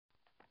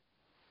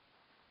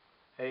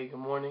Hey, good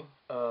morning.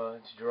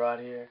 It's Jirod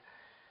here.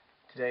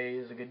 Today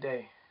is a good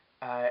day.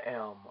 I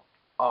am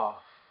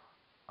off.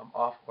 I'm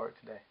off work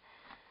today.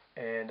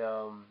 And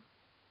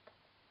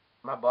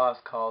my boss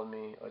called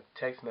me or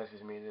text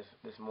messaged me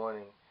this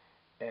morning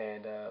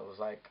and was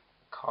like,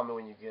 call me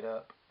when you get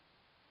up.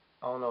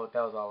 I don't know what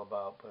that was all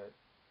about, but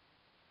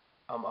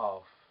I'm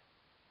off.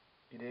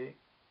 You dig?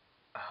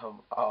 I'm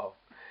off.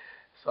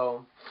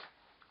 So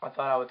I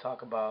thought I would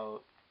talk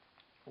about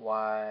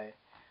why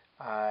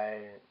I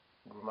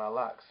grew my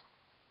locks.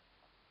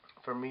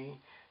 For me,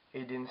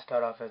 it didn't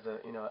start off as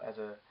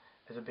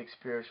a big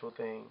spiritual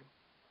thing.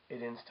 It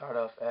didn't start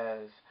off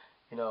as,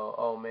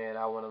 oh man,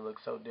 I want to look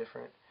so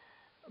different.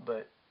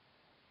 But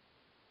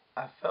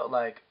I felt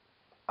like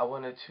I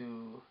wanted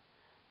to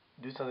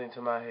do something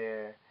to my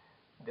hair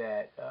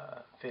that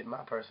fit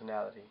my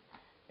personality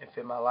and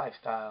fit my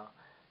lifestyle.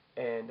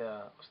 And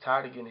I was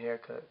tired of getting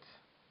haircuts,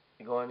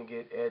 going to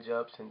get edge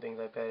ups and things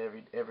like that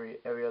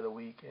every other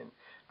week, and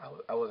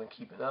I wasn't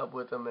keeping up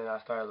with them, and I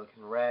started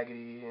looking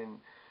raggedy, and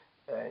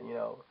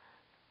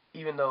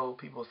even though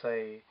people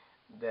say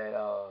that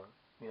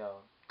you know,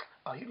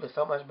 oh, you look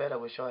so much better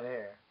with short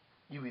hair,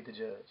 you be the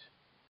judge.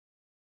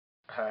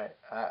 All right,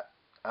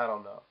 I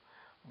don't know,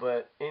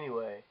 but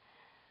anyway,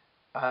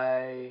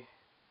 I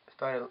I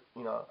started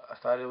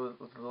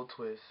with a little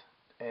twist,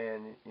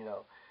 and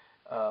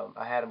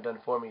I had them done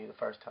for me the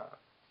first time.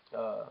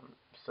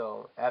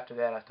 So after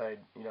that, I started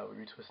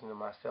retwisting them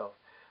myself.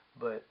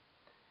 But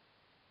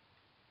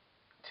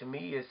to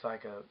me, it's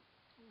like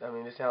I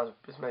mean, this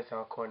may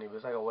sound corny, but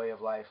it's like a way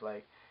of life.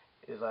 Like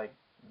it's like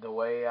the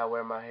way I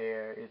wear my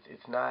hair.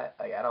 It's not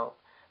like I don't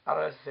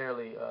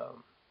necessarily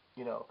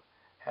you know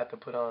have to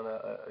put on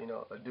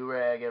a do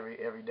rag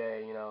every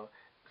day.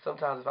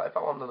 Sometimes if I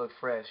want to look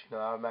fresh,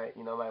 I might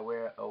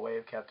wear a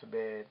wave cap to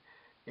bed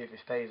if it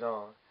stays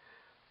on.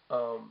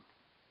 Um,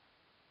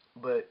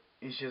 but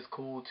it's just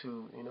cool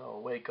to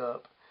wake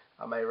up.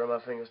 I might run my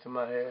fingers through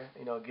my hair,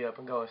 get up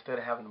and go instead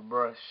of having to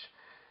brush,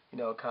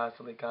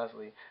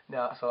 constantly.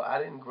 Now, so I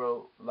didn't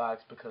grow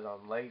locks because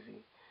I'm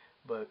lazy,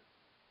 but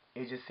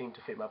it just seemed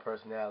to fit my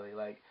personality.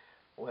 Like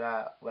when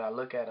I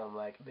look at them,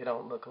 like they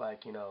don't look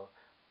like a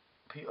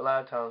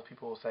lot of times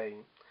people will say,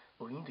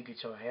 "Well, you need to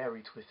get your hair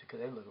retwisted because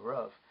they look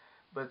rough."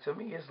 But to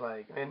me, it's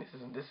like, man,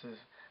 this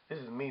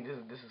is me.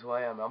 This is who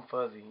I am. I'm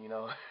fuzzy.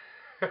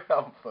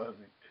 I'm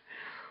fuzzy,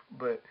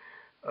 but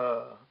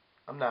uh,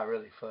 I'm not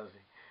really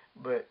fuzzy.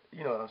 But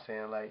you know what I'm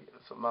saying? Like,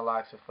 so my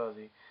locks are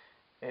fuzzy,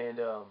 and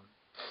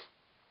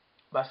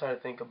but I started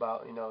to think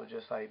about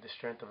just like the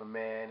strength of a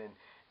man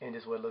and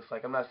just what it looks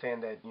like. I'm not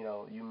saying that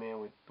you men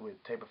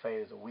with taper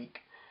fades are weak,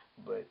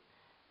 but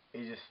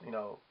it just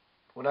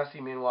when I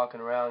see men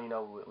walking around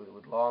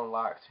with long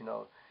locks,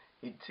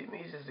 it to me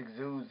it just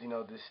exudes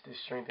this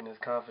strength and this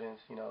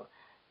confidence in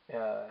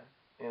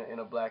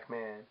a black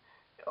man.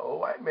 A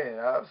white man.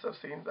 I've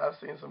seen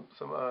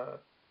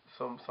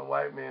some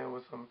white men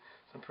with some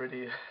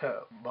pretty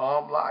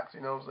bomb locks.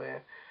 You know what I'm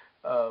saying?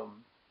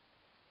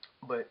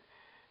 But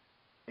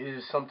it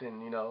is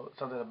something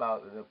something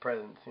about the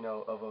presence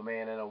of a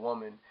man and a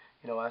woman.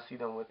 I see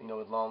them with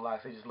long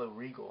locks. They just look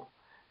regal.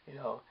 You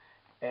know,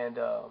 and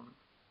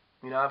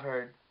I've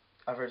heard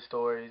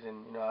stories,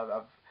 and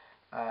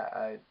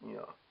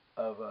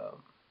of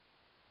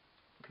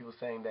people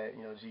saying that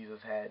Jesus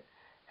had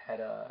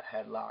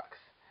locks.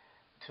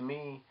 To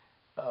me,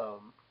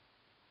 um,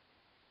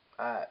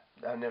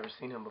 I've never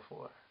seen him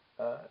before,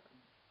 uh,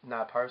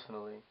 not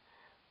personally,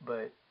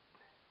 but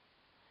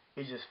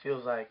it just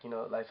feels like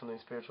like something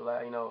spiritual.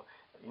 Like,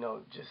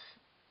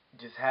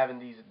 just having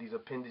these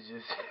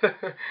appendages,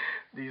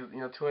 these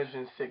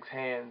 206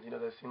 hands,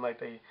 that seem like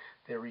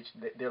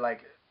they're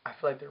like I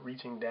feel like they're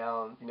reaching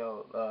down,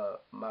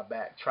 my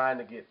back, trying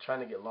to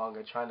get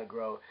longer, trying to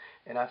grow,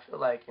 and I feel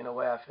like in a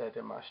way I feel like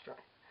they're my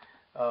strength.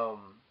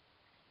 Um,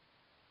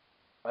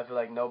 I feel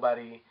like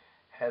nobody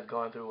has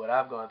gone through what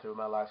I've gone through in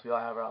my life. We all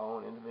have our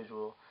own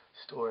individual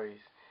stories,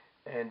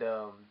 and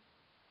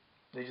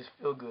they just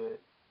feel good.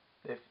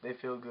 They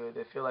feel good.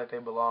 They feel like they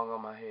belong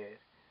on my head.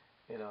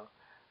 You know,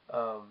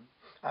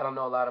 I don't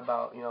know a lot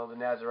about the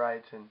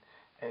Nazarites and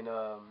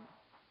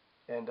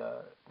things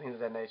of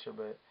that nature,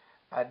 but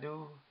I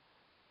do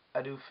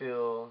I do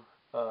feel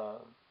uh,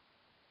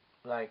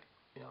 like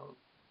you know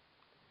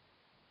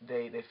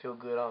they feel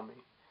good on me,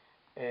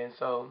 and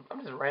so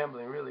I'm just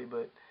rambling really,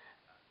 but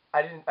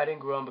I didn't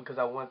grow them because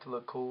I wanted to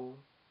look cool.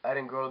 I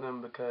didn't grow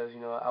them because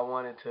I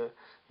wanted to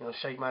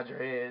shake my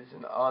dreads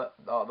and all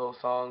those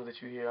songs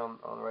that you hear on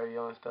the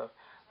radio and stuff.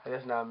 Like,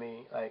 that's not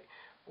me. Like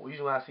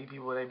usually when I see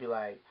people, they be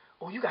like,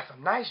 "Oh, you got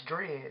some nice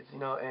dreads,"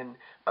 and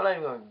I'm not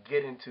even gonna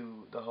get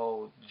into the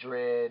whole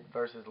dread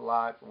versus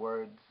lock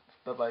words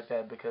stuff like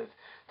that because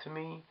to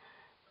me,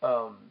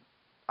 um,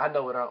 I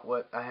know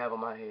what I have on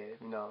my head.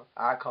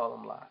 I call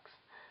them locks.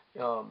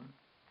 Um,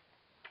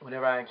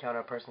 Whenever I encounter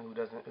a person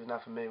who's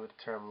not familiar with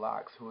the term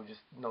locks, who just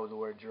knows the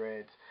word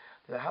dreads,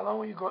 they're like, how long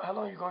are you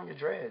growing your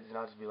dreads? And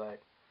I'll just be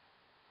like,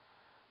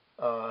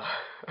 uh,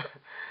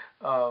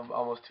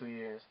 almost 2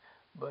 years.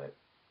 But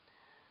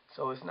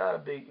so it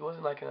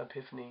wasn't like an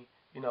epiphany.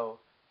 you know,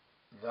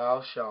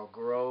 thou shalt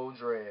grow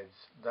dreads,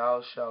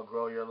 thou shalt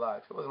grow your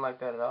locks. It wasn't like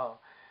that at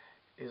all.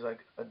 It was like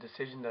a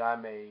decision that I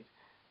made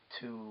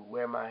to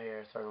wear my hair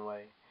a certain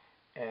way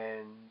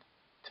and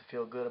to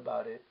feel good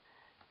about it.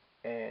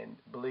 And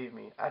believe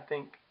me, I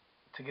think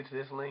to get to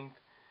this length,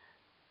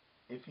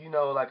 if you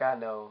know, like I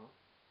know,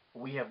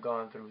 we have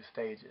gone through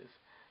stages.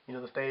 You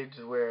know, the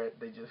stages where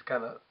they just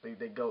kind of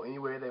they go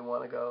anywhere they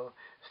want to go.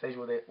 Stage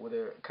where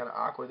they're kind of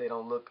awkward. They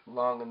don't look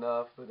long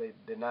enough. Where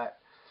they're not,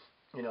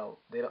 you know,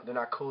 they're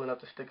not cool enough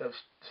to stick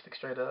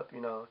straight up.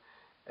 You know,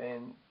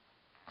 and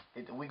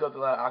we go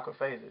through a lot of awkward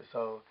phases.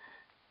 So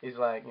it's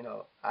like, you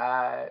know,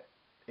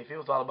 if it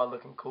was all about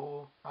looking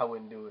cool, I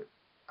wouldn't do it.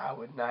 I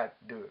would not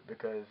do it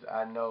because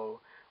I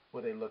know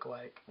what they look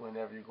like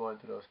whenever you're going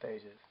through those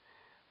stages.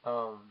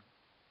 Um,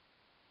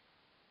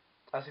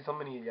 I see so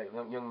many like,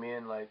 young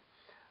men like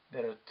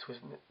that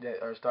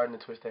are starting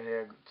to twist their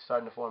hair,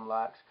 starting to form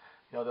locks.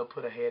 You know, they'll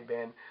put a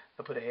headband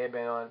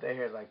on. Their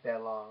hair is like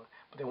that long,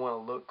 but they want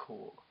to look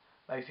cool.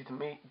 Like, see, to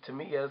me,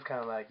 yeah, it's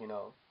kind of like, you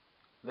know,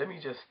 let me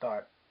just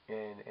start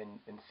and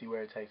see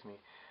where it takes me.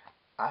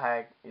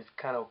 It's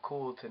kind of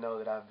cool to know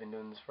that I've been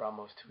doing this for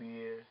almost 2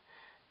 years,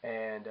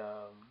 and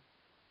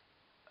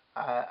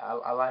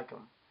I like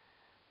them.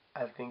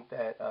 I think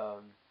that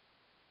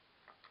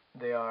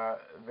they are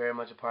very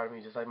much a part of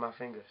me, just like my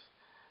fingers.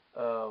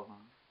 Um,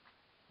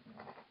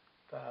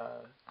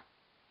 uh,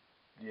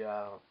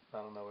 yeah, I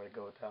don't know where to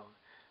go with that one,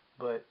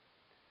 but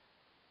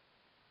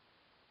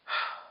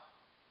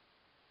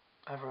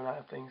I've run out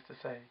of things to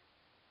say.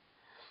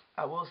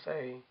 I will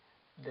say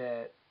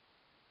that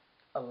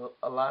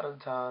a lot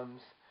of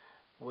times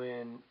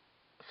when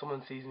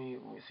someone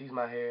sees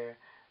my hair,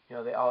 you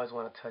know, they always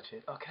want to touch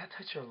it. Oh, can I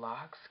touch your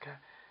locks?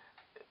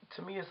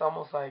 To me, it's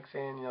almost like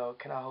saying, you know,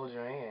 can I hold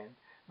your hand?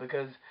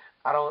 Because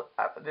I don't,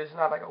 there's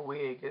not like a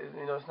wig.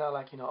 You know, it's not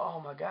like, you know, oh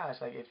my gosh,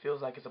 like it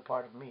feels like it's a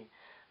part of me.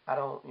 I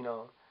don't, you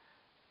know,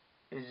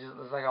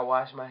 it's like I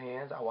wash my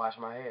hands, I wash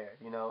my hair,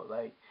 you know,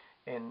 like,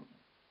 and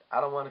I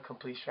don't want a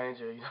complete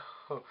stranger, you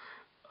know,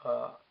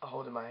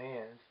 holding my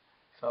hands.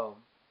 So,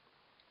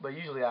 but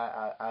usually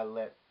I'll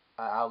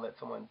let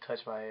someone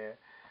touch my hair.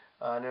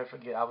 I never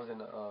forget I was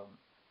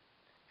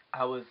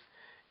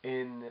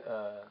in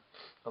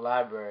a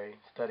library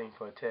studying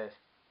for a test,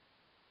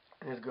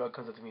 and this girl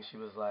comes up to me. She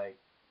was like,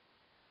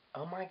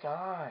 "Oh my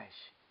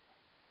gosh,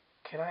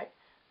 can I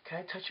can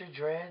I touch your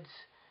dreads?"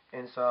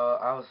 And so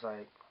I was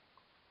like,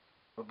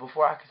 but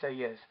before I could say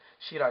yes,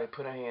 she'd already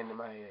put her hand in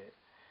my head,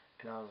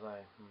 and I was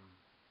like, hmm.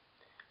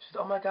 She said,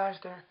 "Oh my gosh,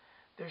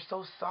 they're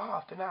so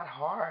soft. They're not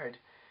hard."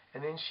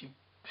 And then she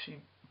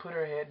put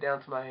her head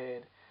down to my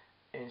head,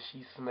 and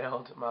she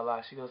smelled my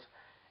locks. She goes,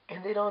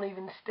 "And they don't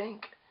even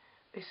stink.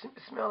 They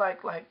smell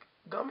like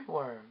gummy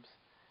worms."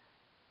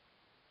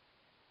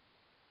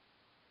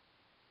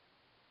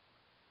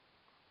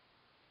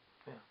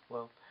 Yeah,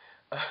 well,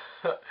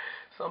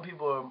 some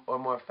people are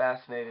more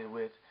fascinated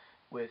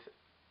with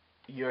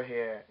your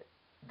hair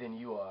than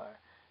you are.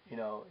 You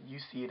know, you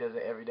see it as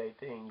an everyday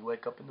thing. You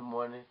wake up in the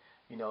morning,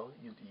 you know,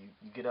 you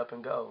get up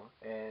and go,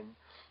 and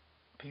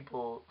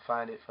people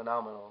find it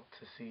phenomenal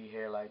to see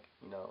hair like,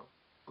 you know,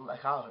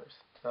 like ours.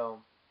 So,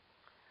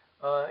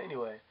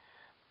 anyway,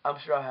 I'm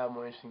sure I'll have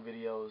more interesting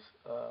videos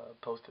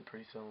posted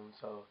pretty soon.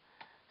 So,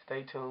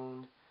 stay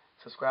tuned.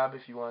 Subscribe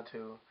if you want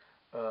to.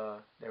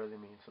 That really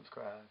means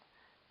subscribe.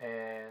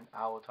 And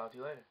I will talk to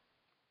you later.